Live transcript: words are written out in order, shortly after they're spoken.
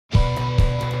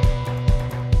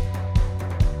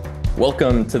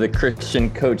Welcome to the Christian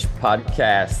Coach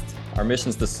Podcast. Our mission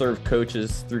is to serve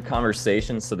coaches through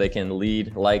conversations so they can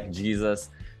lead like Jesus.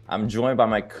 I'm joined by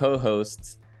my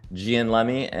co-hosts, Gian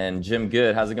Lemmy and Jim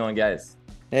Good. How's it going, guys?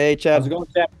 Hey, Chad. How's it going,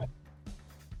 Chad?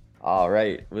 All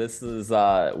right. This is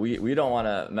we don't want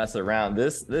to mess around.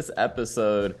 This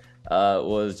episode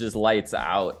was just lights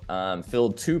out.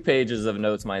 Filled 2 pages of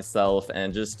notes myself,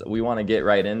 and just we want to get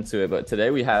right into it. But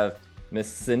today we have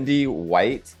Miss Cindy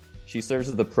White. She serves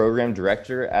as the program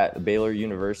director at Baylor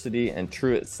University and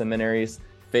Truett Seminary's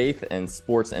Faith and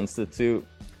Sports Institute.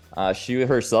 She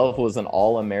herself was an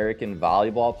All-American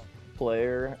volleyball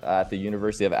player at the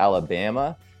University of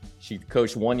Alabama. She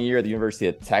coached 1 year at the University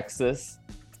of Texas,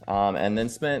 and then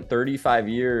spent 35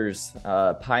 years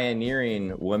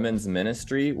pioneering women's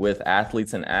ministry with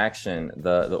Athletes in Action,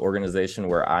 the organization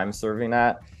where I'm serving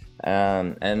at.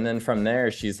 And then from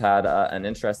there, she's had an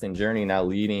interesting journey now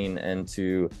leading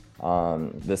into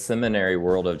the seminary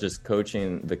world of just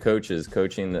coaching the coaches,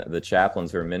 coaching the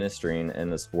chaplains who are ministering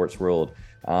in the sports world.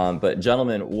 But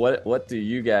gentlemen, what do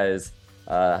you guys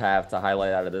have to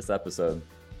highlight out of this episode?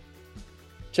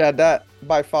 Chad, that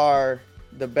by far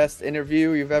the best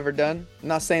interview you've ever done. I'm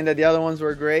not saying that the other ones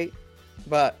were great,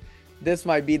 but this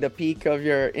might be the peak of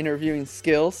your interviewing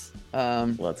skills.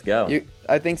 Let's go.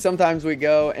 I think sometimes we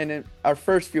go, and in our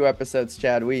first few episodes,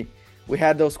 Chad, we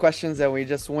had those questions that we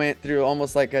just went through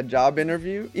almost like a job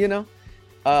interview,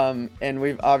 and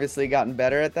we've obviously gotten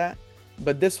better at that.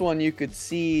 But this one, you could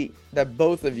see that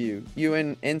both of you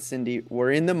and Cindy,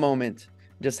 were in the moment,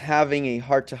 just having a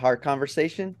heart-to-heart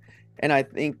conversation. And I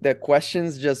think the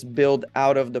questions just build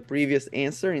out of the previous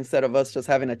answer instead of us just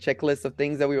having a checklist of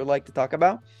things that we would like to talk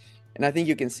about. And I think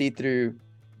you can see through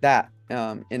that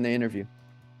in the interview.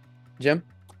 Jim?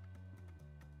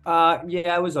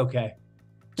 Yeah, it was okay.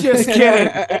 Just kidding.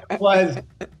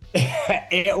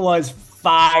 It was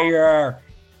fire,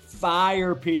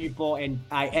 people. And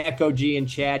I echo G and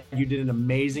Chad. You did an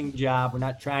amazing job. We're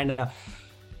not trying to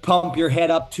pump your head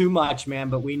up too much, man,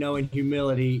 but we know in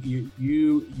humility,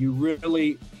 you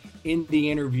really in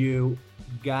the interview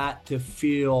got to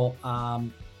feel,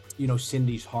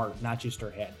 Cindy's heart, not just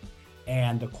her head.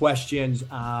 And the questions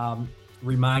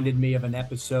reminded me of an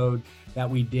episode that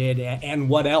we did, and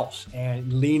what else,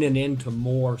 and leaning into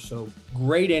more. So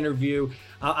great interview.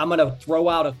 I'm going to throw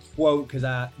out a quote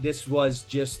because this was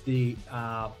just the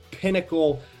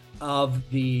pinnacle of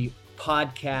the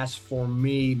podcast for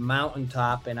me,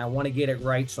 mountaintop, and I want to get it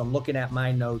right. So I'm looking at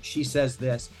my notes. She says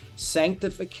this: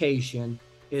 sanctification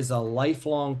is a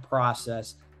lifelong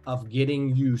process of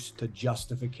getting used to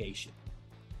justification.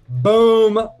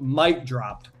 Boom, mic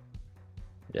dropped.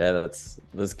 Yeah,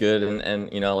 that's good. And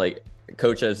like,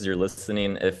 coach, as you're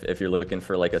listening, if you're looking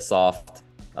for like a soft,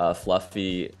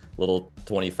 fluffy little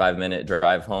 25-minute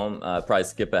drive home, probably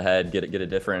skip ahead, get a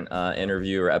different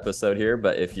interview or episode here.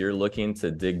 But if you're looking to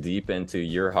dig deep into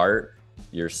your heart,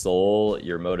 your soul,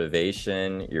 your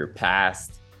motivation, your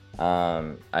past,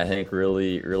 I think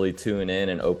really tune in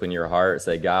and open your heart.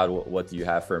 Say, God, what do you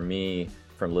have for me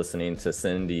from listening to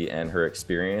Cindy and her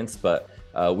experience? But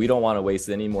we don't want to waste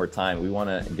any more time. We want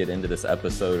to get into this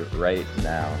episode right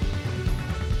now.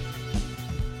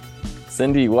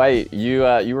 Cindy White, you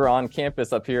were on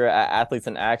campus up here at Athletes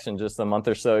in Action just a month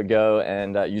or so ago,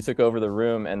 and you took over the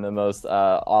room in the most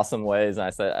awesome ways. And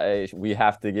I said, hey, we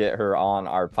have to get her on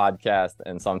our podcast.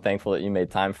 And so I'm thankful that you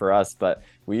made time for us. But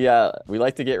we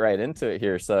like to get right into it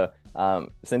here. So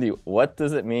Cindy, what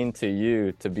does it mean to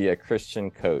you to be a Christian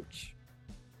coach?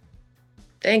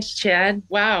 Thanks, Chad.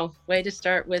 Wow, way to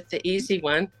start with the easy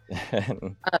one.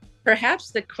 Perhaps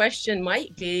the question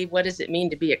might be, what does it mean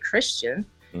to be a Christian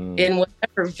in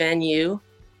whatever venue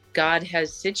God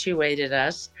has situated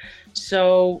us?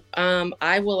 So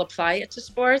I will apply it to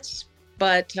sports,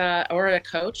 but or a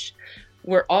coach.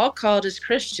 We're all called as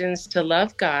Christians to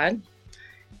love God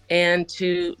and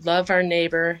to love our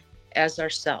neighbor as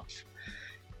ourselves.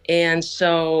 And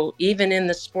so even in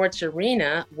the sports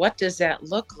arena, what does that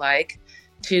look like?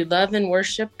 To love and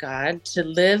worship God, to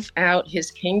live out his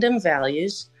kingdom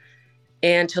values,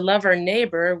 and to love our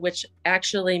neighbor, which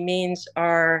actually means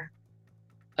our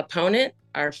opponent,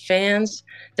 our fans,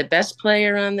 the best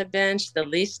player on the bench, the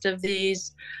least of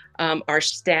these, our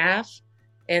staff.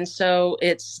 And so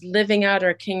it's living out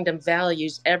our kingdom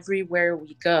values everywhere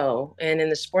we go. And in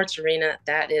the sports arena,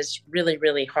 that is really,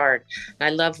 really hard.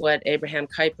 I love what Abraham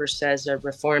Kuyper says, a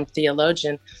Reformed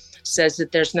theologian, says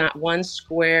that there's not one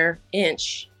square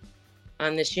inch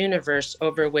on this universe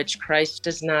over which Christ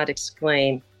does not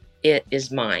exclaim, "It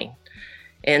is mine."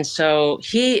 And so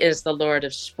he is the Lord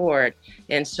of sport.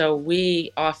 And so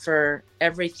we offer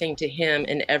everything to him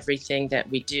in everything that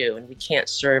we do. And we can't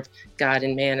serve God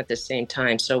and man at the same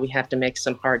time. So we have to make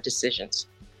some hard decisions.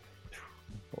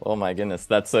 Oh my goodness,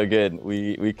 that's so good.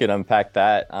 We could unpack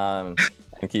that and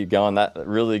keep going. That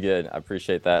really good. I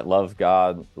appreciate that. Love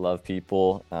God, love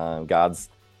people. God's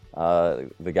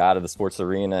the God of the sports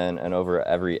arena and over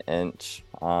every inch.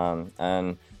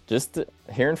 And just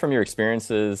hearing from your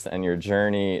experiences and your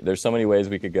journey, there's so many ways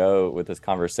we could go with this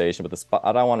conversation. But the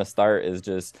spot I want to start is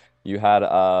just you had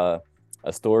a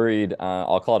storied,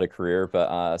 I'll call it a career,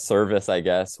 but service, I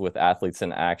guess, with Athletes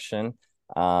in Action.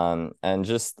 And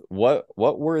just what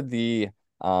were the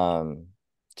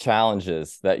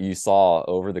challenges that you saw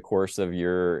over the course of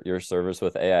your service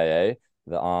with AIA,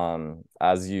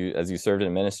 as you served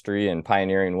in ministry and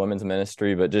pioneering women's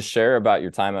ministry, but just share about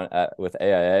your time with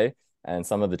AIA and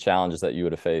some of the challenges that you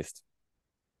would have faced.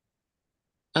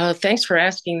 Thanks for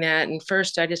asking that. And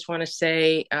first, I just want to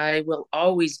say I will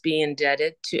always be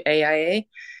indebted to AIA.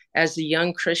 As a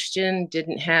young Christian,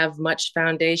 didn't have much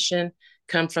foundation,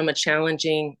 come from a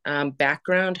challenging home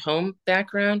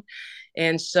background.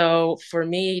 And so for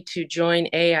me to join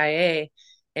AIA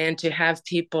and to have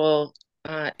people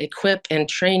equip and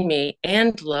train me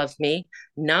and love me,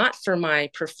 not for my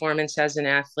performance as an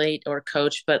athlete or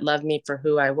coach, but love me for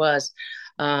who I was,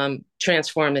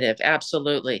 transformative,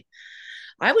 absolutely.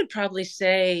 I would probably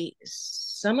say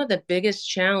some of the biggest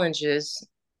challenges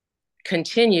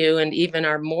continue and even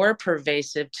are more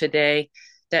pervasive today,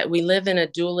 that we live in a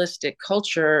dualistic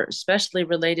culture, especially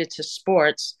related to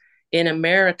sports in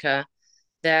America,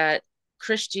 that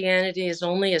Christianity is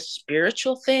only a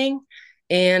spiritual thing.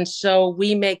 And so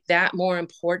we make that more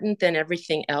important than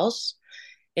everything else.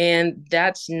 And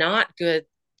that's not good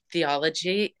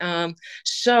theology.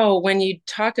 So when you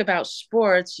talk about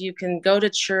sports, you can go to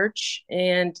church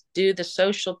and do the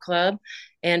social club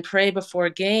and pray before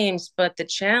games. But the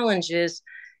challenge is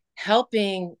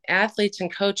helping athletes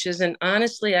and coaches. And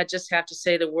honestly, I just have to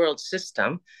say the world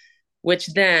system, which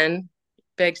then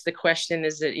begs the question,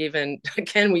 is it even,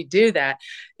 can we do that?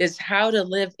 Is how to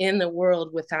live in the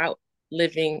world without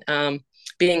living,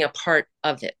 being a part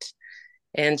of it.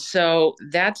 And so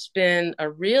that's been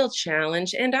a real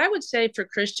challenge. And I would say for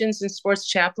Christians and sports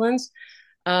chaplains,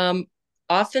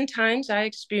 oftentimes I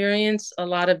experience a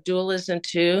lot of dualism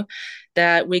too,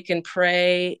 that we can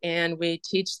pray and we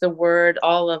teach the word,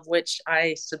 all of which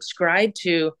I subscribe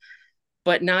to,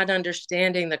 but not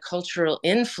understanding the cultural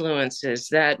influences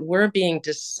that we're being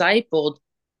discipled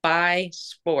by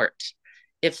sport,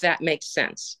 if that makes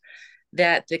sense.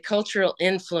 That the cultural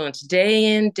influence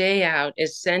day in, day out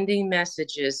is sending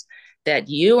messages that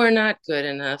you are not good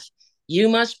enough. You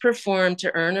must perform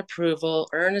to earn approval,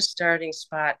 earn a starting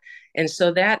spot. And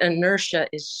so that inertia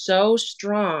is so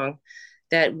strong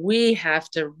that we have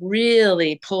to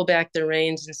really pull back the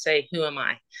reins and say, who am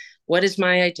I? What is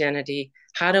my identity?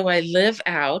 How do I live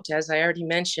out, as I already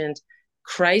mentioned,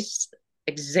 Christ's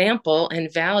example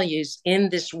and values in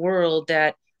this world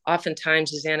that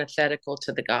oftentimes is antithetical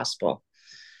to the gospel.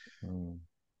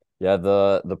 Yeah,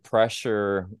 the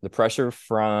pressure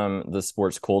from the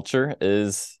sports culture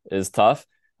is tough.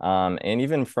 And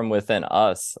even from within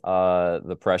us,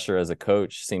 the pressure as a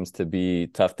coach seems to be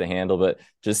tough to handle. But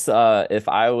just if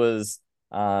I was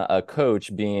a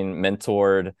coach being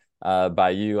mentored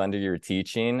by you under your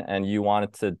teaching, and you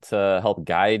wanted to help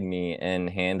guide me in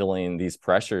handling these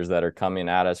pressures that are coming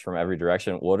at us from every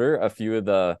direction, what are a few of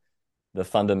the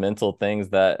fundamental things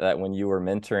that when you were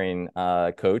mentoring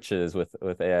coaches with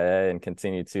AIA and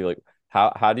continue to, like,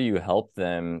 how do you help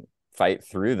them fight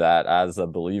through that as a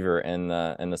believer in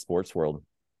the sports world?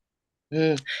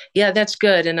 Yeah, that's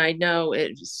good. And I know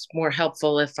it's more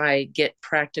helpful if I get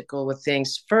practical with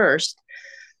things first.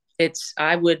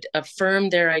 I would affirm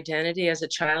their identity as a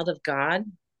child of God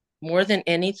more than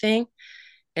anything.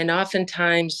 And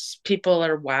oftentimes people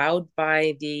are wowed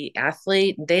by the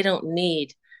athlete. They don't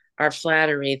need our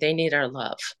flattery. They need our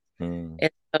love. And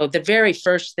so the very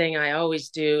first thing I always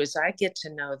do is I get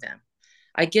to know them.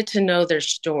 I get to know their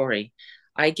story.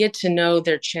 I get to know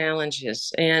their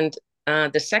challenges. And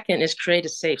the second is create a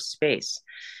safe space,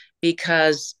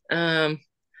 because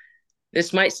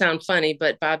this might sound funny,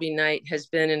 but Bobby Knight has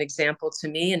been an example to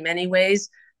me in many ways,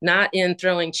 not in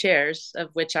throwing chairs, of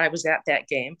which I was at that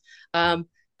game,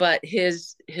 but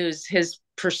his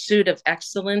pursuit of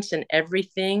excellence in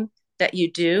everything that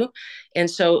you do. And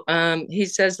so he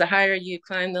says the higher you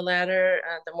climb the ladder,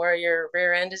 the more your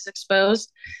rear end is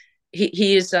exposed.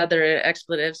 He used other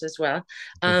expletives as well.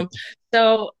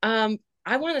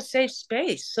 I want a safe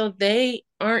space so they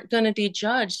aren't going to be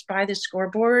judged by the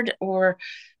scoreboard or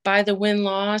by the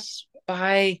win-loss,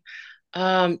 by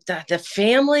the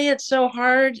family. It's so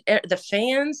hard. The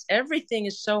fans, everything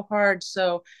is so hard.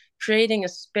 So creating a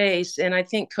space, and I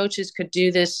think coaches could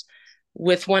do this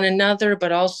with one another,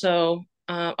 but also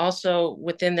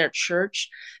within their church,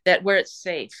 that where it's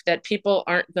safe, that people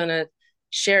aren't going to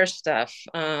share stuff.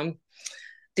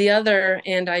 The other,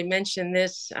 and I mentioned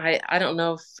this, I don't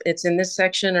know if it's in this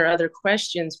section or other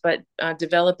questions, but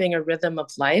developing a rhythm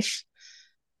of life,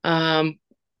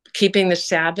 keeping the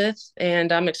Sabbath.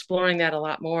 And I'm exploring that a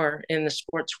lot more in the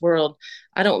sports world.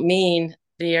 I don't mean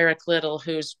the Eric Little,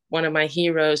 who's one of my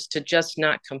heroes, to just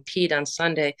not compete on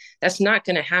Sunday. That's not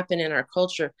going to happen in our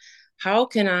culture. How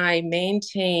can I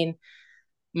maintain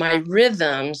my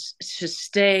rhythms to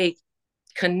stay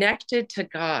connected to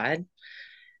God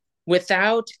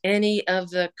without any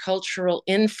of the cultural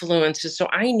influences? So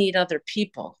I need other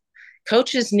people.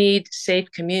 Coaches need safe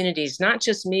communities, not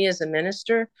just me as a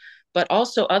minister, but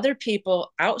also other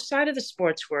people outside of the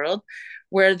sports world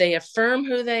where they affirm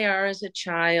who they are as a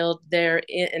child. They're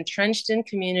entrenched in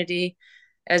community.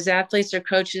 As athletes or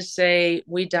coaches say,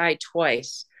 we die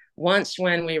twice. Once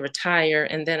when we retire,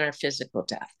 and then our physical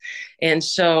death. And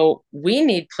so we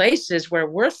need places where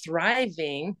we're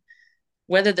thriving,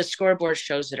 whether the scoreboard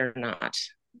shows it or not.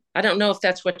 I don't know if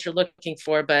that's what you're looking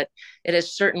for, but it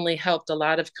has certainly helped a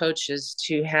lot of coaches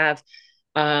to have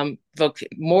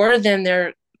more than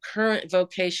their current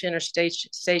vocation or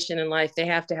station in life. They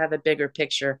have to have a bigger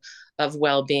picture of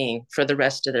well-being for the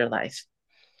rest of their life.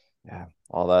 Yeah,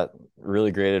 all that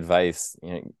really great advice.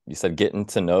 You said getting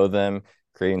to know them,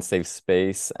 creating safe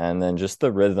space, and then just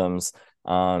the rhythms.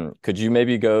 Could you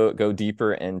maybe go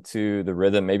deeper into the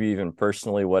rhythm, maybe even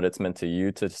personally what it's meant to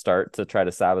you to start to try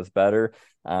to Sabbath better,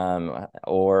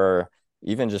 or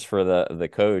even just for the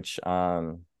coach,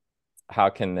 how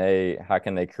can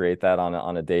they create that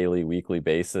on a daily, weekly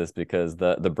basis? Because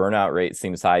the burnout rate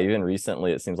seems high. Even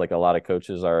recently, it seems like a lot of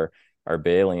coaches are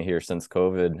bailing here since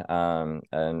COVID,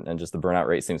 and just the burnout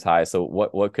rate seems high. So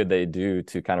what could they do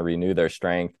to kind of renew their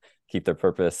strength, keep their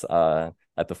purpose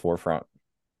at the forefront?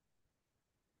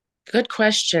 Good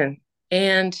question.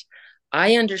 And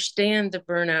I understand the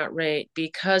burnout rate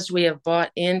because we have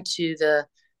bought into the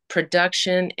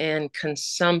production and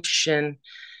consumption,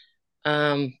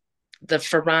 the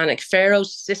Pharaoh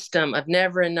system of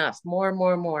never enough,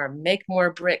 more, make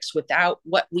more bricks without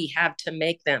what we have to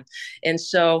make them. And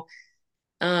so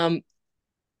to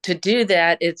do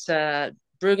that, it's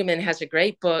Brueggemann has a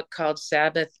great book called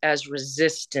Sabbath as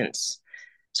Resistance.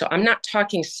 So I'm not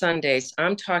talking Sundays.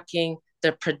 I'm talking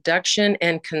the production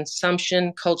and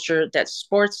consumption culture that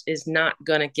sports is not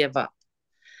going to give up.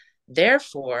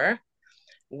 Therefore,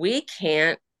 we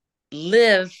can't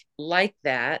live like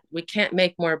that. We can't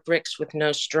make more bricks with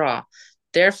no straw.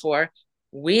 Therefore,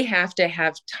 we have to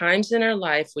have times in our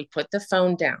life we put the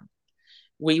phone down.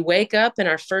 We wake up and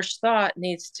our first thought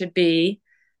needs to be,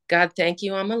 God, thank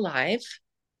you, I'm alive.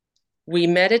 We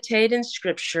meditate in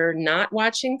scripture, not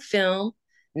watching film,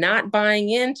 not buying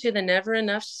into the never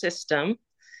enough system.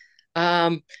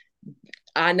 Now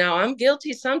I'm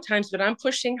guilty sometimes, but I'm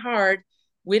pushing hard.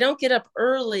 We don't get up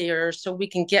earlier so we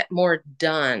can get more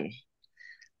done.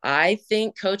 I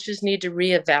think coaches need to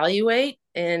reevaluate,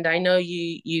 and I know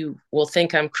you will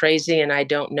think I'm crazy and I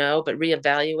don't know, but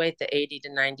reevaluate the 80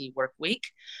 to 90 work week.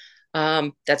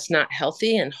 That's not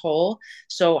healthy and whole.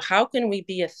 So how can we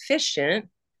be efficient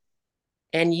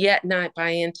and yet not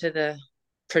buy into the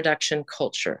production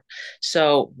culture?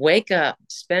 So wake up,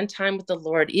 spend time with the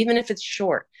Lord, even if it's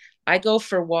short. I go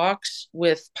for walks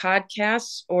with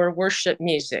podcasts or worship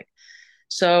music.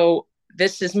 So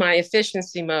this is my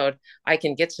efficiency mode. I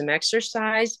can get some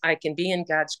exercise. I can be in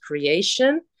God's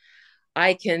creation.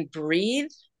 I can breathe.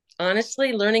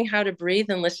 Honestly, learning how to breathe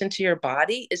and listen to your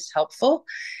body is helpful.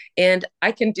 And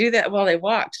I can do that while I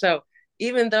walk. So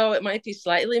even though it might be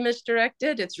slightly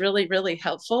misdirected, it's really, really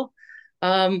helpful.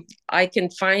 I can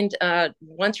find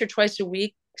once or twice a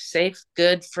week safe,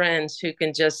 good friends who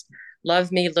can just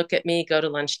love me, look at me, go to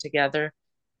lunch together.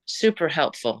 Super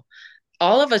helpful.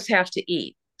 All of us have to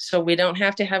eat, so we don't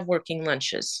have to have working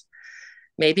lunches,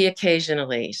 maybe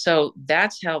occasionally. So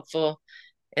that's helpful.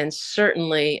 And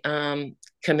certainly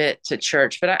commit to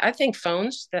church. But I think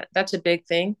phones, that's a big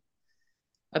thing.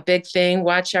 A big thing.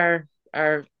 Watch our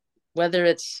whether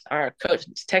it's our coach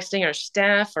texting our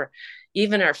staff or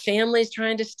even our families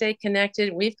trying to stay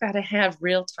connected. We've got to have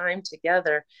real time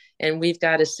together, and we've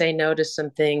got to say no to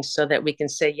some things so that we can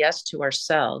say yes to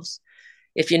ourselves.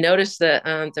 If you notice,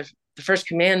 the first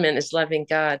commandment is loving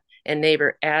God and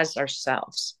neighbor as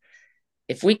ourselves.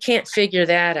 If we can't figure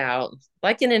that out,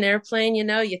 like in an airplane,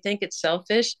 you think it's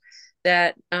selfish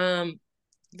that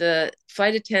the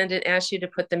flight attendant asks you to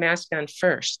put the mask on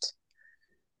first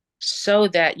so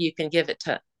that you can give it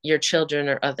to your children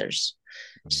or others.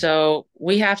 So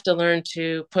we have to learn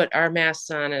to put our masks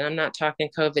on, and I'm not talking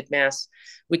COVID masks.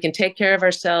 We can take care of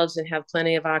ourselves and have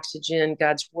plenty of oxygen,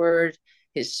 God's word,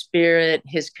 his spirit,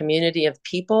 his community of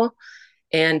people,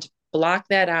 and block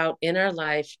that out in our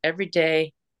life every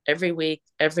day, every week,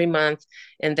 every month,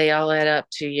 and they all add up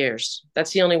 2 years.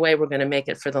 That's the only way we're going to make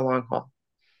it for the long haul.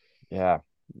 Yeah,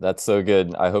 that's so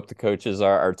good. I hope the coaches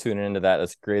are tuning into that.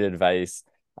 That's great advice.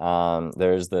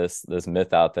 There's this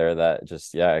myth out there that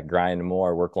just grind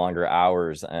more, work longer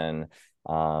hours, and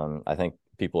I think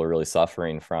people are really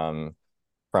suffering from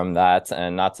that.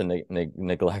 And not to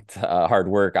neglect hard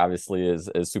work, obviously is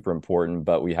super important,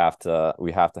 but we have to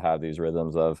have these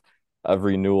rhythms of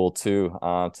renewal too,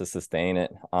 to sustain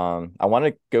it. I want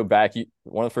to go back.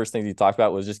 One of the first things you talked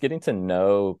about was just getting to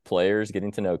know players,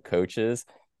 getting to know coaches.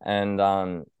 And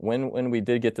when we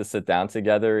did get to sit down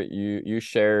together, you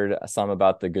shared some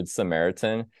about the Good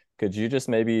Samaritan. Could you just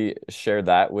maybe share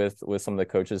that with some of the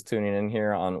coaches tuning in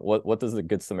here on what does the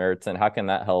Good Samaritan, how can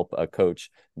that help a coach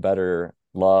better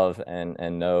love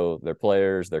and know their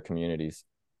players, their communities?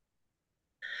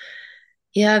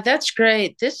 Yeah, that's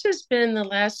great. This has been the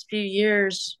last few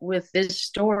years with this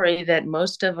story that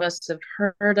most of us have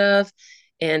heard of,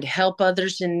 and help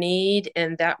others in need.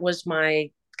 And that was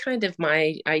my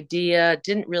idea.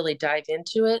 Didn't really dive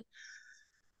into it,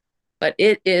 but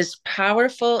it is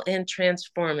powerful and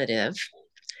transformative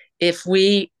if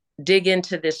we dig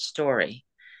into this story.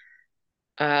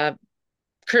 Dr.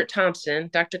 Kurt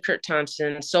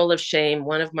Thompson, Soul of Shame,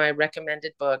 one of my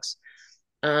recommended books,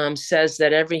 says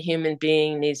that every human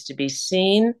being needs to be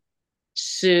seen,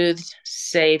 soothed,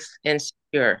 safe, and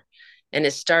secure. And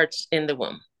it starts in the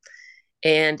womb.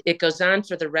 And it goes on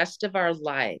for the rest of our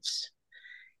lives.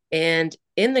 And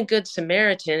in the Good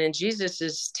Samaritan, and Jesus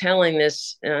is telling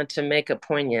this to make a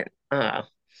poignant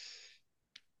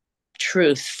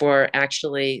truth for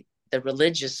actually the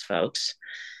religious folks.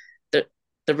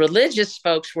 The religious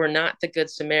folks were not the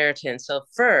Good Samaritan. So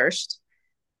first,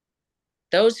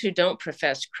 those who don't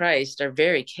profess Christ are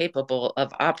very capable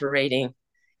of operating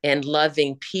and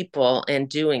loving people and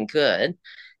doing good.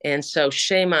 And so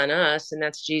shame on us. And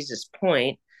that's Jesus'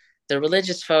 point. The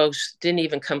religious folks didn't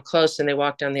even come close, and they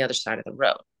walked on the other side of the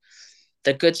road.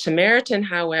 The Good Samaritan,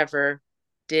 however,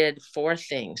 did 4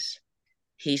 things.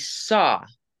 He saw.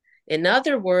 In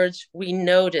other words, we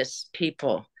notice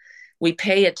people. We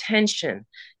pay attention.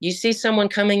 You see someone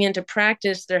coming into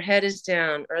practice, their head is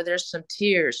down, or there's some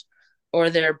tears, or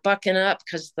they're bucking up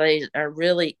because they are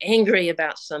really angry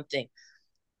about something.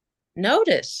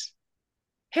 Notice,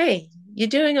 hey, you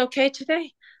doing okay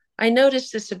today? I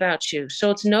noticed this about you.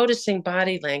 So it's noticing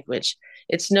body language.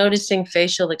 It's noticing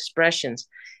facial expressions.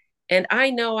 And I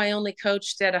know I only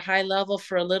coached at a high level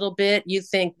for a little bit. You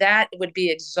think that would be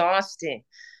exhausting.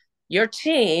 Your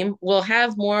team will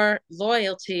have more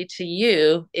loyalty to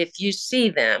you if you see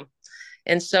them.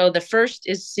 And so the first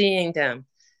is seeing them.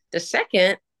 The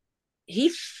second,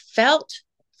 he felt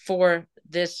for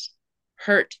this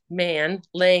hurt man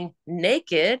laying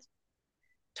naked.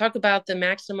 Talk about the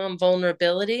maximum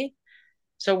vulnerability.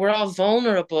 So we're all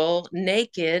vulnerable,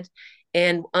 naked,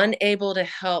 and unable to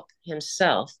help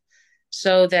himself.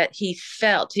 So that he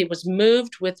was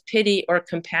moved with pity or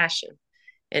compassion.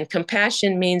 And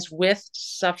compassion means with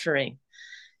suffering.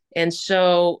 And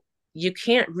so you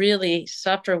can't really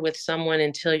suffer with someone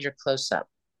until you're close up.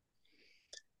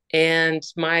 And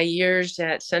my years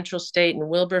at Central State and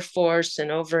Wilberforce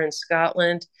and over in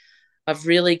Scotland of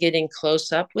really getting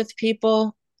close up with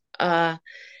people,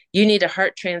 you need a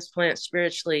heart transplant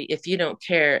spiritually if you don't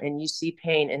care and you see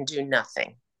pain and do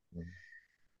nothing. Mm-hmm.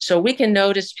 So we can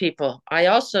notice people. I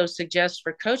also suggest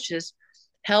for coaches,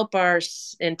 help our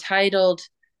entitled,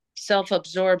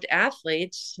 self-absorbed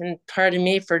athletes, and pardon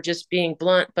me for just being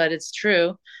blunt, but it's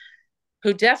true,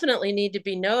 who definitely need to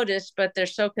be noticed, but they're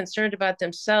so concerned about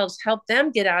themselves. Help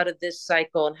them get out of this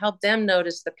cycle and help them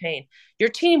notice the pain. Your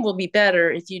team will be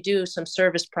better if you do some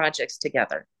service projects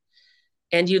together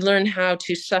and you learn how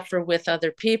to suffer with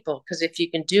other people. Because if you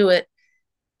can do it,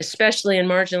 especially in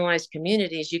marginalized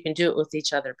communities, you can do it with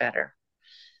each other better.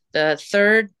 The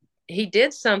third, he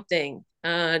did something.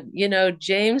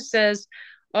 James says,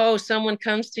 oh, someone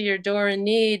comes to your door in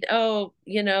need. Oh,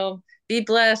 be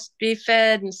blessed, be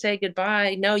fed, and say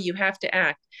goodbye. No, you have to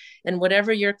act. And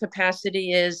whatever your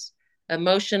capacity is,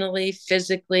 emotionally,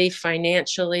 physically,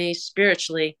 financially,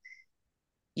 spiritually,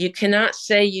 you cannot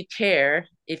say you care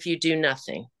if you do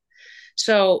nothing.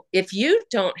 So if you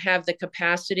don't have the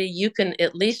capacity, you can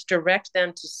at least direct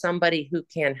them to somebody who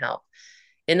can help.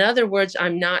 In other words,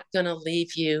 I'm not going to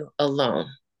leave you alone.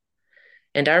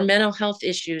 And our mental health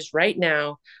issues right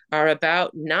now are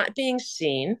about not being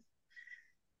seen,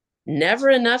 never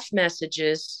enough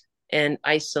messages, and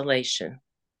isolation,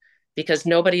 because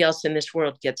nobody else in this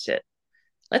world gets it.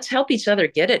 Let's help each other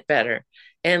get it better.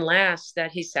 And last,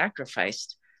 that he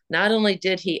sacrificed. Not only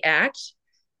did he act,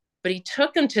 but he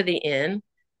took him to the inn,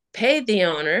 paid the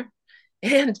owner,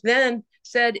 and then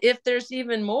said, if there's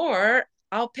even more,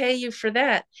 I'll pay you for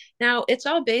that. Now, it's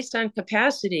all based on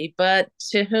capacity, but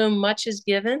to whom much is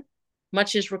given,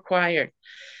 much is required.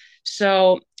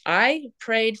 So I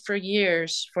prayed for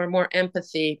years for more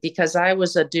empathy because I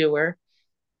was a doer,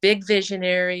 big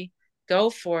visionary, go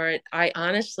for it. I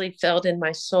honestly felt in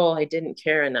my soul I didn't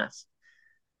care enough.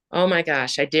 Oh my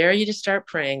gosh, I dare you to start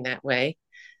praying that way.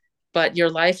 But your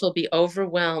life will be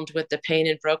overwhelmed with the pain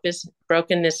and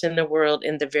brokenness in the world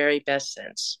in the very best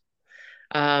sense.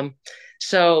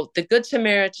 So the Good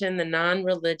Samaritan, the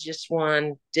non-religious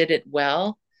one, did it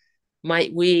well.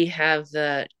 Might we have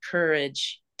the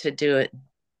courage to do it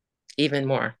even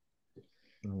more?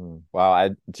 Wow, I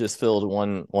just filled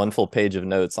one full page of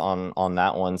notes on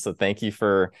that one. So thank you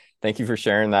for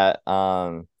sharing that.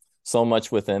 So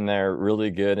much within there,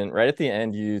 really good. And right at the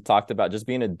end, you talked about just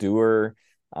being a doer.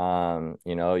 You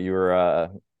were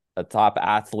a top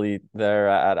athlete there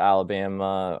at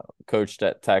Alabama, coached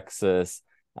at Texas,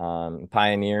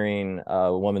 pioneering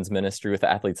women's ministry with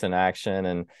Athletes in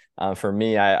Action. And for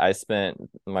me, I spent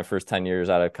my first 10 years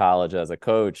out of college as a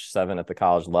coach, 7 at the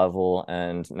college level.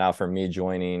 And now for me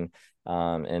joining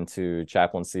into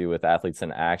chaplaincy with Athletes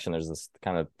in Action, there's this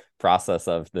kind of process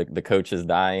of the coaches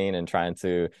dying and trying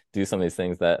to do some of these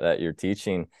things that you're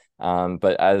teaching.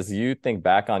 But as you think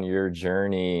back on your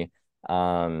journey,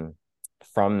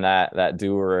 from that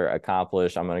doer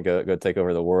accomplished, I'm going to go take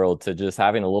over the world, to just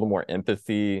having a little more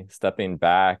empathy, stepping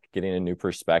back, getting a new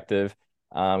perspective.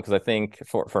 Because I think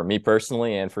for me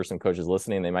personally, and for some coaches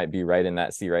listening, they might be right in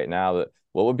that seat right now. That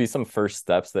what would be some first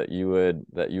steps that you would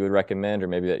recommend, or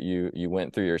maybe that you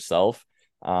went through yourself,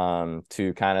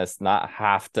 to kind of not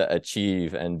have to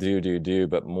achieve and do,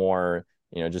 but more,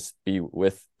 just be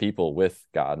with people, with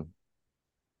God.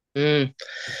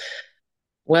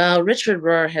 Well, Richard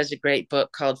Rohr has a great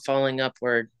book called Falling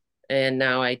Upward. And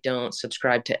now I don't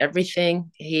subscribe to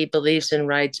everything he believes and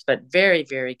writes, but very,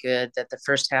 very good that the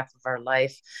first half of our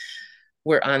life,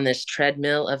 we're on this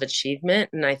treadmill of achievement.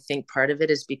 And I think part of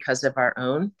it is because of our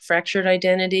own fractured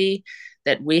identity,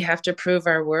 that we have to prove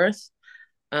our worth.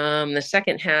 The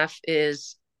second half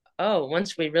is,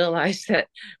 once we realize that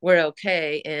we're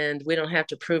okay and we don't have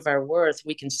to prove our worth,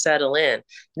 we can settle in.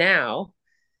 Now,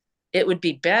 it would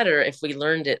be better if we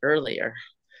learned it earlier.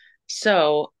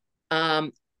 So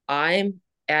I'm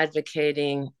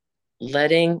advocating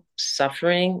letting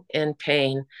suffering and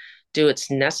pain do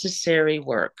its necessary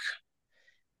work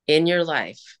in your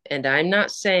life. And I'm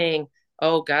not saying,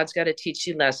 God's got to teach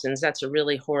you lessons. That's a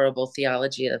really horrible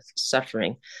theology of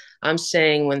suffering. I'm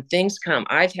saying when things come,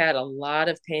 I've had a lot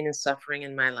of pain and suffering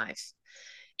in my life.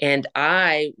 And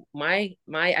my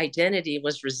identity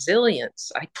was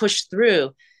resilience. I pushed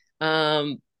through.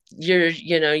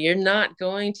 You're not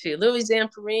going to, Louis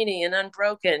Zamperini and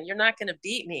Unbroken, you're not going to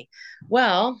beat me.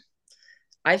 Well,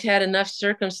 I've had enough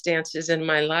circumstances in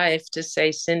my life to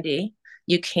say, Cindy,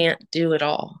 you can't do it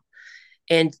all.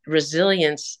 And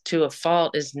resilience to a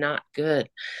fault is not good.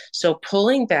 So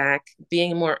pulling back,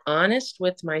 being more honest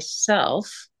with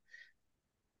myself,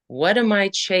 what am I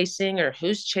chasing, or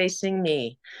who's chasing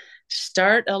me?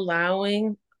 Start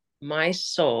allowing my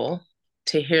soul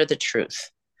to hear the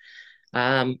truth.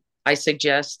 I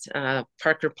suggest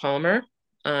Parker Palmer,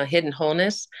 Hidden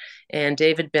Wholeness, and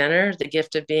David Benner, The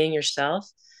Gift of Being Yourself,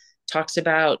 talks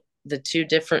about the two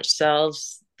different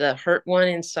selves, the hurt one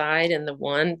inside and the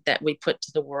one that we put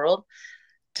to the world,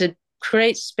 to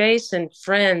create space and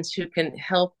friends who can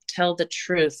help tell the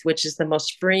truth, which is the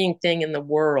most freeing thing in the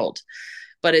world.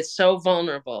 But it's so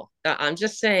vulnerable. I'm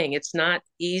just saying, it's not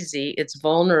easy. It's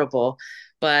vulnerable.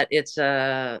 But it's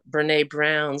Brene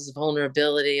Brown's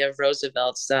vulnerability of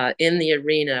Roosevelt's in the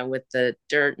arena with the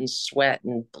dirt and sweat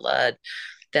and blood,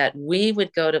 that we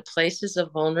would go to places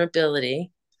of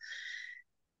vulnerability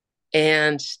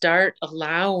and start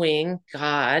allowing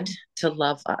God to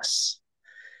love us.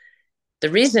 The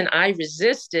reason I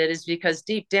resisted is because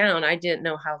deep down, I didn't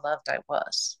know how loved I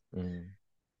was.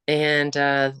 And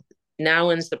now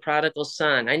when's the prodigal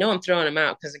son? I know I'm throwing him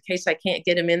out because in case I can't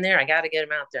get him in there, I got to get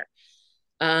him out there.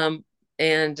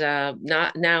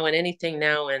 Not now and anything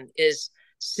now and is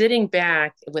sitting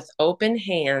back with open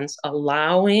hands,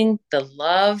 allowing the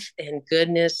love and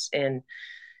goodness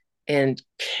and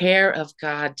care of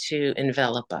God to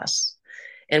envelop us.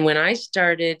 And when I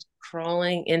started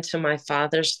crawling into my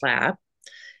father's lap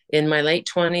in my late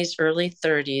 20s, early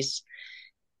 30s,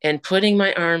 and putting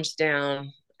my arms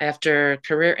down after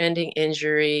career-ending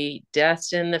injury,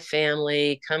 deaths in the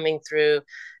family, coming through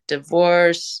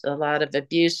divorce, a lot of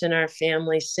abuse in our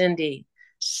family, Cindy,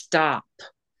 stop.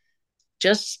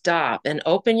 Just stop and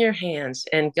open your hands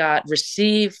and God,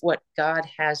 receive what God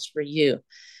has for you,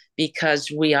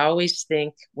 because we always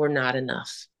think we're not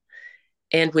enough,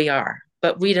 and we are,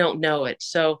 but we don't know it.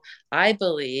 So I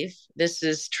believe, this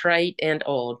is trite and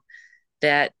old,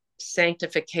 that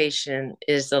sanctification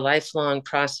is the lifelong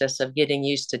process of getting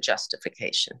used to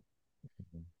justification.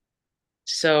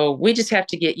 So we just have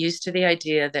to get used to the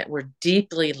idea that we're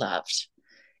deeply loved.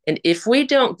 And if we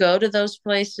don't go to those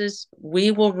places,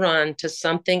 we will run to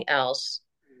something else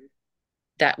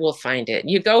that will find it.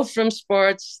 You go from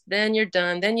sports, then you're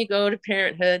done. Then you go to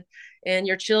parenthood, and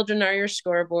your children are your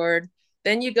scoreboard.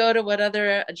 Then you go to what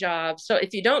other job. So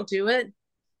if you don't do it,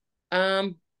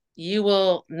 you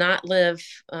will not live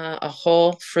a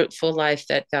whole fruitful life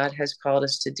that God has called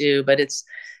us to do. But it's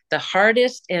the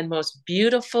hardest and most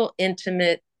beautiful,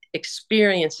 intimate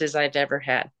experiences I've ever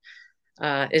had,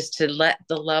 is to let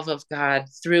the love of God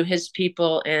through his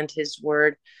people and his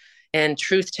word and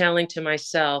truth telling to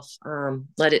myself,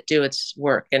 let it do its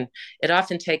work. And it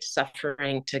often takes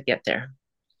suffering to get there.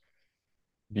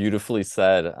 Beautifully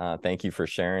said. Thank you for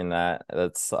sharing that.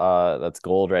 That's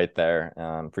gold right there.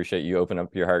 Appreciate you open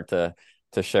up your heart to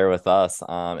share with us,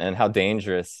 and how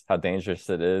dangerous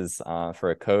it is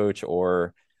for a coach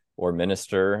or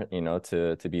minister,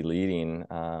 to be leading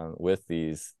with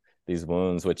these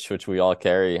wounds, which we all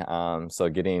carry. So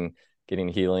getting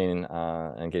healing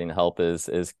and getting help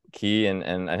is key,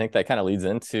 and I think that kind of leads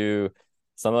into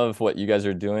some of what you guys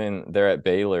are doing there at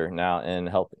Baylor now, and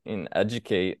helping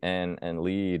educate and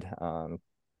lead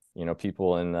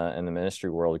people in the ministry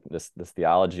world, this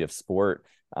theology of sport.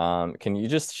 Can you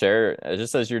just share,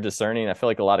 just as you're discerning, I feel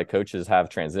like a lot of coaches have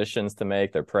transitions to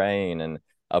make, they're praying and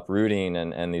uprooting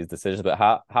and these decisions, but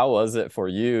how was it for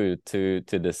you to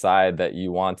decide that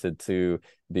you wanted to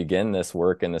begin this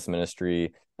work in this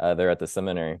ministry there at the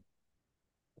seminary?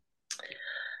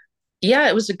 Yeah,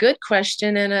 it was a good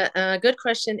question, and a good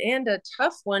question and a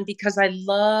tough one, because I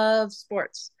love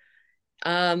sports.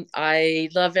 I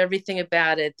love everything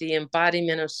about it, the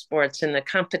embodiment of sports and the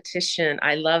competition.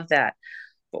 I love that.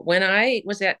 But when I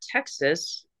was at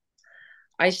Texas,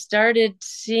 I started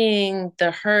seeing the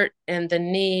hurt and the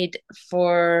need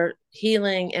for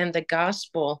healing and the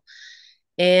gospel.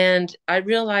 And I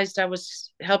realized I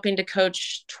was helping to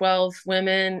coach 12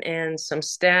 women and some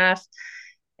staff.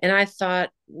 And I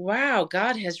thought, wow,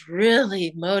 God has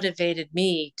really motivated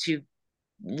me to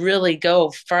really go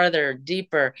farther,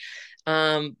 deeper,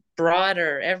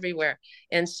 broader, everywhere.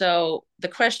 And so the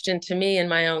question to me in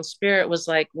my own spirit was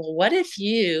like, well, what if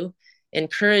you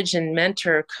encourage and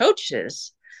mentor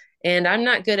coaches? And I'm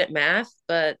not good at math,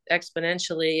 but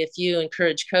exponentially, if you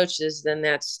encourage coaches, then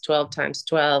that's 12 times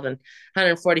 12 and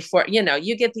 144.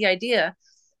 You get the idea.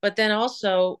 But then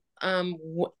also,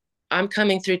 I'm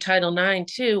coming through Title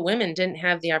IX too. Women didn't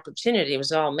have the opportunity. It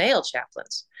was all male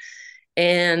chaplains.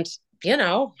 And,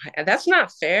 that's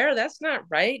not fair. That's not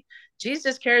right.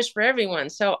 Jesus cares for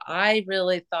everyone. So I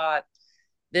really thought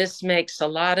this makes a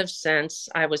lot of sense.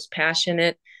 I was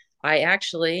passionate. I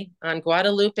actually, on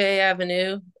Guadalupe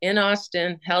Avenue in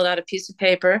Austin, held out a piece of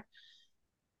paper,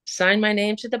 signed my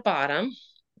name to the bottom,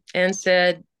 and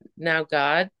said, now,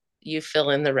 God, you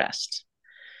fill in the rest.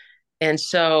 And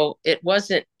so it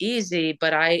wasn't easy,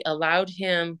 but I allowed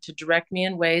him to direct me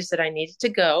in ways that I needed to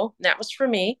go. That was for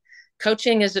me.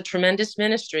 Coaching is a tremendous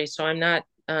ministry, so I'm not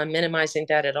minimizing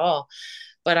that at all.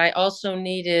 But I also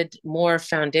needed more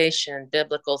foundation,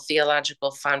 biblical,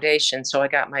 theological foundation. So I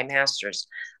got my master's.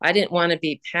 I didn't want to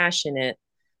be passionate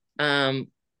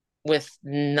with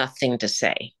nothing to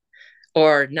say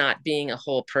or not being a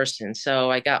whole person.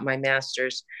 So I got my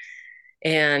master's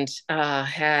and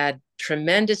had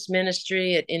tremendous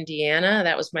ministry at Indiana.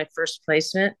 That was my first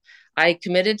placement. I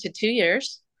committed to 2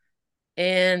 years.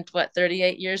 And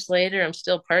 38 years later, I'm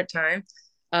still part-time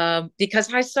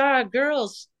because I saw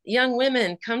girls, young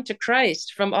women come to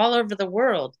Christ from all over the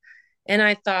world. And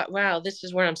I thought, wow, this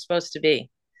is where I'm supposed to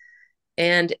be.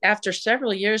 And after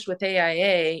several years with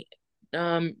AIA,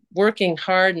 working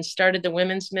hard and started the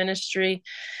women's ministry,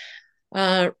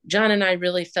 John and I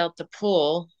really felt the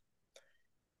pull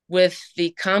with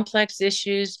the complex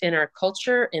issues in our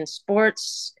culture, in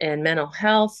sports and mental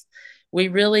health. we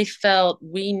really felt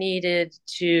we needed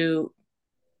to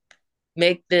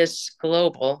make this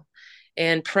global,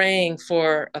 and praying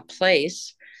for a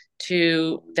place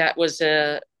that was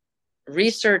a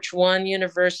research one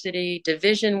university,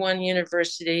 division one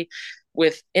university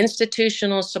with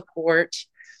institutional support,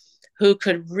 who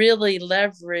could really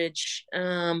leverage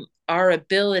our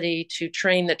ability to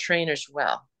train the trainers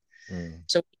well.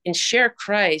 So we can share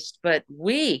Christ, but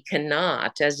we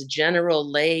cannot, as general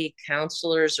lay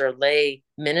counselors or lay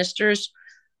ministers,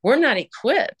 we're not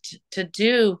equipped to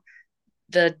do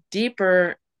the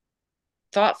deeper,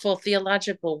 thoughtful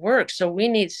theological work. So we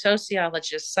need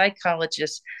sociologists,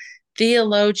 psychologists,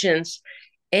 theologians,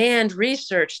 and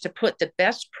research to put the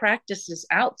best practices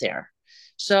out there.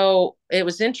 So it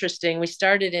was interesting. We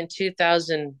started in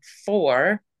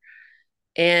 2004,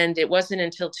 and it wasn't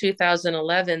until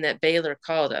 2011 that Baylor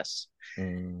called us.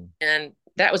 And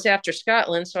that was after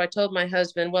Scotland. So I told my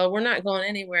husband, well, we're not going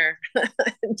anywhere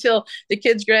until the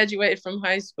kids graduate from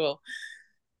high school.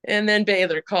 And then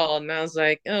Baylor called, and I was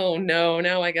like, oh no,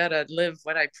 now I got to live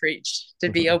what I preached, to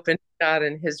be open to God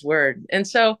and his word. And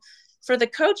so for the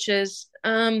coaches,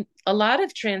 a lot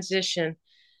of transition.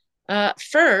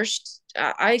 First,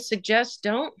 I suggest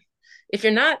if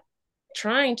you're not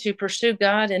trying to pursue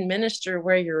God and minister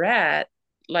where you're at,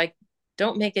 like,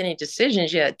 don't make any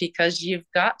decisions yet, because you've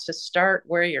got to start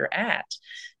where you're at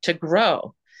to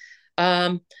grow.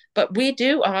 But we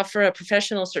do offer a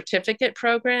professional certificate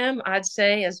program. I'd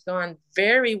say has gone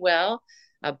very well.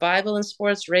 Bible in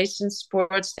sports, race in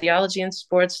sports, theology in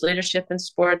sports, leadership in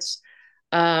sports,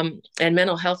 and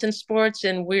mental health in sports.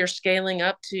 And we're scaling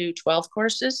up to 12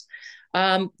 courses.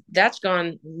 That's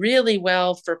gone really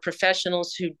well for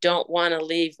professionals who don't want to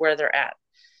leave where they're at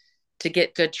to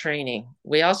get good training.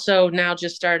 We also now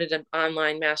just started an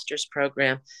online master's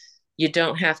program. You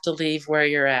don't have to leave where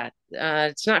you're at.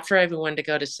 It's not for everyone to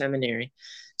go to seminary.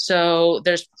 So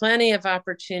there's plenty of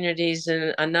opportunities.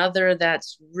 And another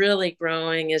that's really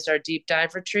growing is our deep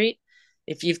dive retreat.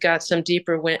 If you've got some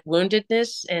deeper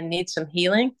woundedness and need some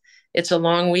healing, it's a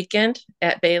long weekend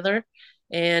at Baylor.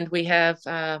 And we have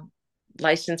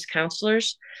licensed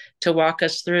counselors to walk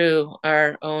us through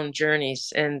our own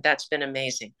journeys. And that's been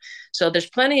amazing. So there's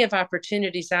plenty of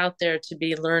opportunities out there to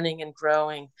be learning and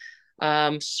growing.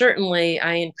 Certainly,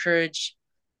 I encourage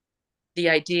the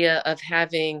idea of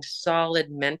having solid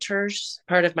mentors.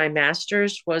 Part of my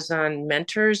master's was on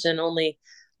mentors, and only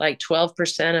like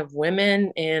 12% of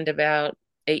women and about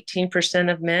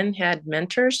 18% of men had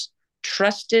mentors,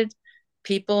 trusted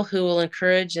people who will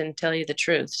encourage and tell you the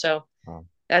truth. So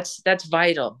that's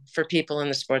vital for people in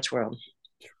the sports world.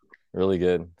 Really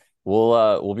good.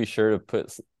 We'll be sure to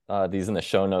put these in the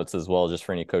show notes as well, just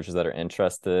for any coaches that are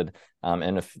interested,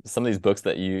 and if some of these books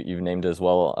that you've named as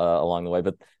well along the way.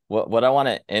 But what I want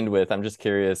to end with, I'm just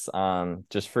curious,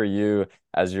 just for you,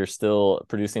 as you're still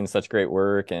producing such great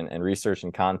work and research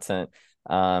and content,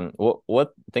 what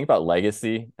think about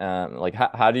legacy? Like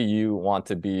how do you want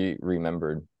to be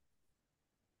remembered?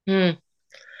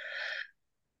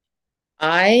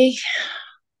 I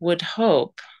would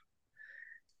hope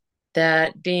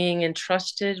that being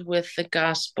entrusted with the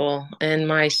gospel and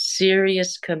my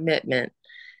serious commitment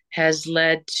has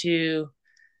led to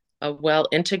a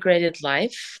well-integrated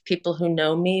life. People who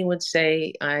know me would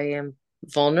say I am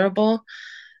vulnerable,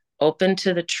 open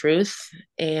to the truth,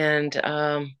 and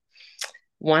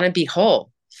want to be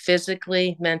whole,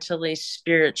 physically, mentally,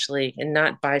 spiritually, and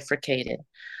not bifurcated.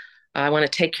 I want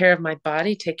to take care of my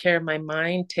body, take care of my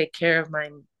mind, take care of my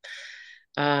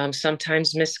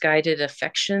sometimes misguided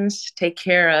affections, take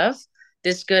care of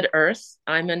this good earth.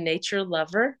 I'm a nature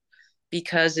lover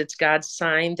because it's God's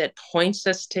sign that points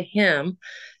us to him.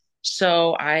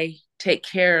 So I take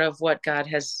care of what God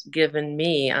has given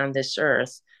me on this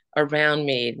earth around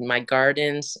me, my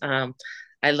gardens.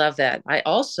 I love that. I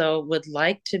also would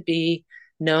like to be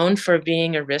known for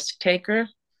being a risk taker.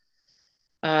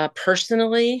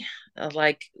 Personally,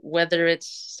 like whether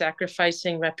it's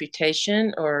sacrificing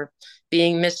reputation or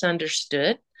being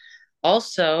misunderstood.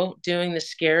 Also, doing the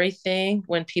scary thing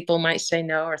when people might say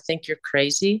no or think you're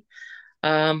crazy,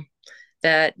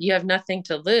 that you have nothing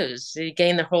to lose. You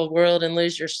gain the whole world and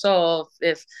lose your soul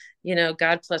if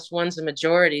God plus one's a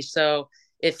majority. So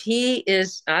if he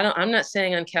is, I'm not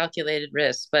saying uncalculated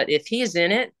risk, but if he's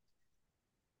in it,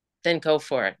 then go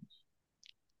for it.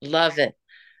 Love it.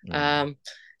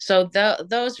 So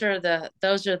those are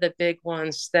the big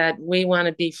ones that we want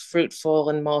to be fruitful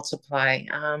and multiply.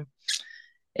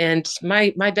 And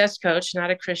my best coach,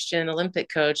 not a Christian, Olympic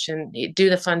coach, and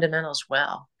do the fundamentals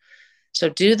well. So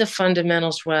do the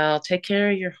fundamentals well. Take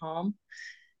care of your home,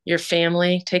 your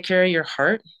family. Take care of your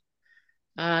heart.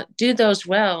 do those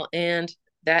well. And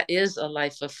that is a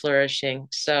life of flourishing.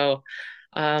 So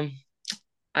um,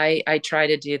 I try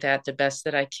to do that the best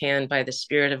that I can by the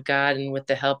Spirit of God and with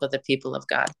the help of the people of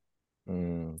God.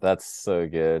 That's so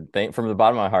good. From the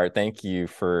bottom of my heart, thank you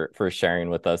for sharing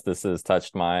with us. This has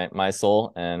touched my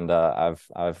soul, and I've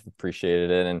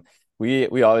appreciated it. And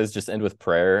we always just end with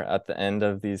prayer at the end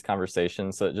of these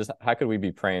conversations. So just how could we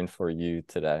be praying for you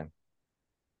today?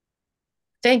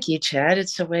 Thank you, Chad.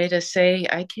 It's a way to say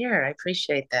I care. I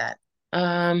appreciate that.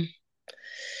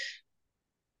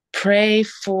 Pray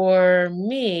for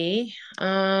me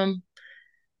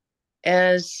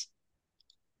as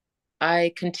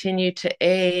I continue to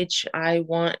age. I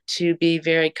want to be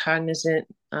very cognizant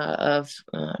of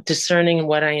discerning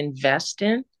what I invest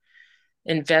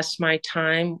my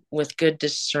time with good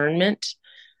discernment.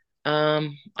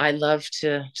 I love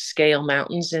to scale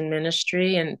mountains in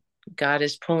ministry, and God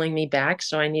is pulling me back,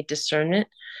 so I need discernment,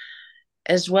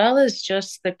 as well as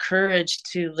just the courage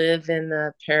to live in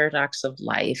the paradox of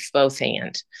life, both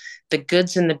and the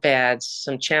goods and the bads,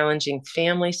 some challenging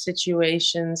family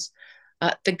situations,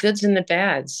 the goods and the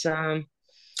bads.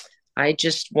 I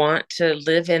just want to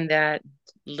live in that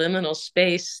liminal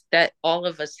space that all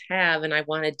of us have, and I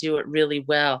want to do it really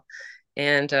well.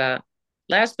 And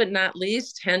last but not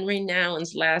least, Henry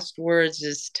Nouwen's last words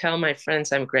is tell my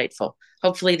friends I'm grateful.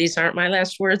 Hopefully these aren't my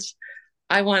last words.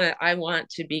 I want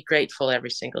to be grateful every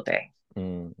single day.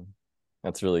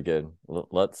 That's really good.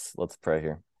 Let's pray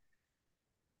here.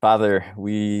 Father,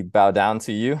 we bow down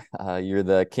to you. You're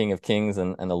the King of Kings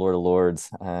and the Lord of Lords.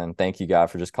 And thank you,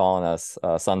 God, for just calling us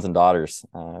sons and daughters,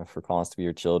 for calling us to be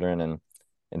your children and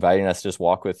inviting us to just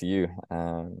walk with you.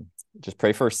 Just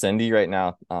pray for Cindy right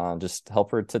now. Just help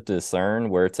her to discern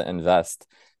where to invest.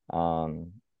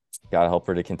 God, help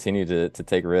her to continue to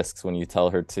take risks when you tell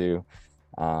her to.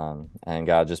 And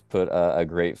God, just put a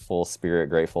grateful spirit,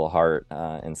 grateful heart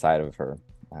inside of her.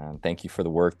 Thank you for the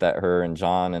work that her and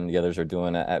John and the others are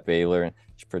doing at Baylor. And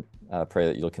just pray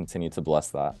that you'll continue to bless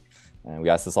that. And we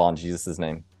ask this all in Jesus'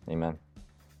 name. Amen.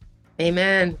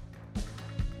 Amen.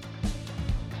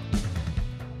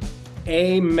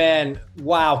 Amen.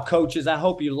 Wow, coaches, I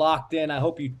hope you locked in. I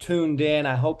hope you tuned in.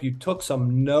 I hope you took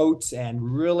some notes and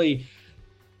really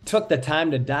took the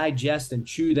time to digest and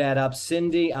chew that up.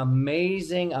 Cindy,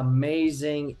 amazing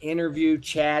interview.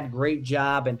 Chad, great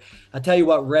job. And I'll tell you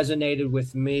what resonated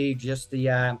with me, just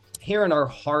the hearing our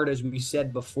heart, as we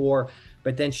said before.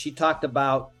 But then she talked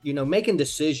about, making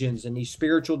decisions and these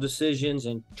spiritual decisions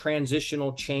and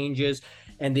transitional changes,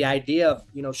 and the idea of,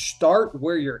 start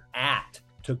where you're at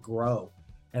to grow.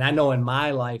 And I know in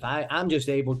my life, I'm just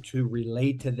able to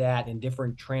relate to that in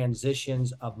different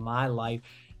transitions of my life.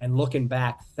 And looking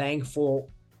back, thankful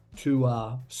to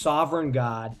a sovereign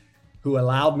God who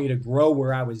allowed me to grow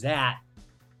where I was at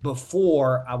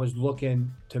before I was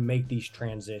looking to make these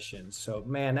transitions. So,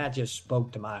 man, that just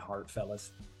spoke to my heart,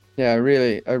 fellas. Yeah, I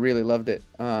really loved it.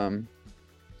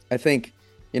 I think,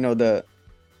 the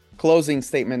closing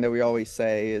statement that we always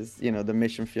say is, the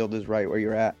mission field is right where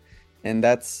you're at. And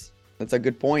that's a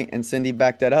good point. And Cindy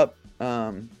backed that up.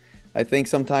 I think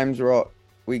sometimes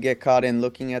we get caught in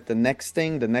looking at the next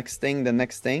thing,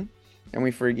 and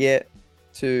we forget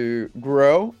to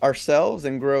grow ourselves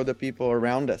and grow the people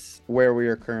around us where we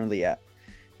are currently at.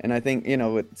 And I think,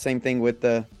 same thing with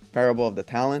the parable of the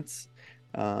talents.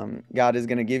 God is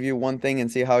going to give you one thing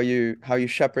and see how you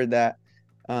shepherd that.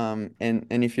 And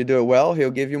if you do it well, he'll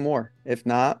give you more. If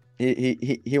not,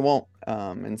 he won't.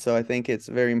 And so I think it's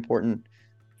very important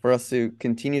for us to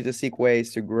continue to seek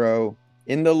ways to grow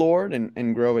in the Lord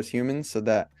and grow as humans, so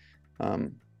that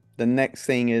the next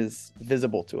thing is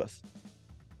visible to us.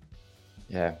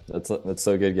 Yeah, that's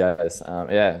so good, guys.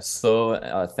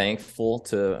 So thankful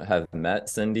to have met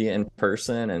Cindy in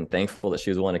person, and thankful that she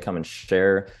was willing to come and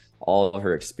share all of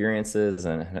her experiences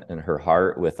and her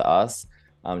heart with us.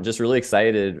 I'm just really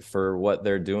excited for what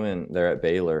they're doing there at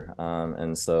Baylor.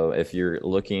 And so if you're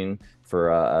looking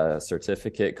for a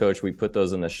certificate, coach, we put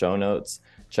those in the show notes.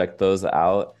 Check those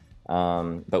out.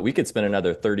 But we could spend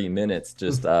another 30 minutes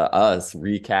just us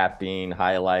recapping,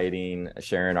 highlighting,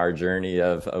 sharing our journey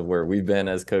of where we've been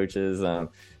as coaches.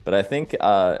 But I think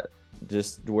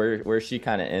just where she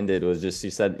kind of ended was just, she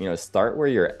said, start where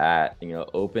you're at,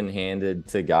 open-handed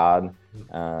to God.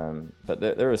 But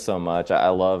there was so much. I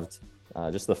loved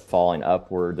just the falling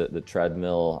upward, the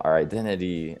treadmill, our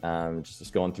identity,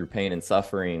 just going through pain and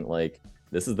suffering. Like,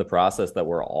 this is the process that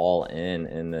we're all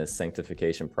in this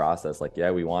sanctification process. Like,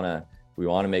 yeah, we want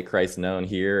to make Christ known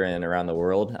here and around the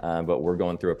world, but we're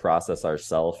going through a process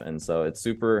ourselves. And so it's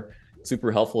super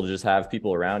helpful to just have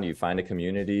people around you, find a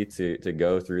community to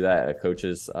go through that, a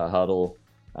coach's huddle,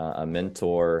 a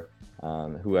mentor,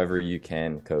 whoever you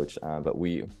can, Coach. But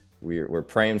we're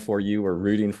praying for you. We're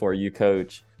rooting for you,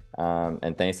 Coach.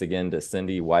 And thanks again to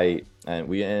Cindy White. And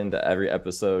we end every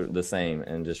episode the same.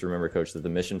 And just remember, Coach, that the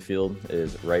mission field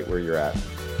is right where you're at.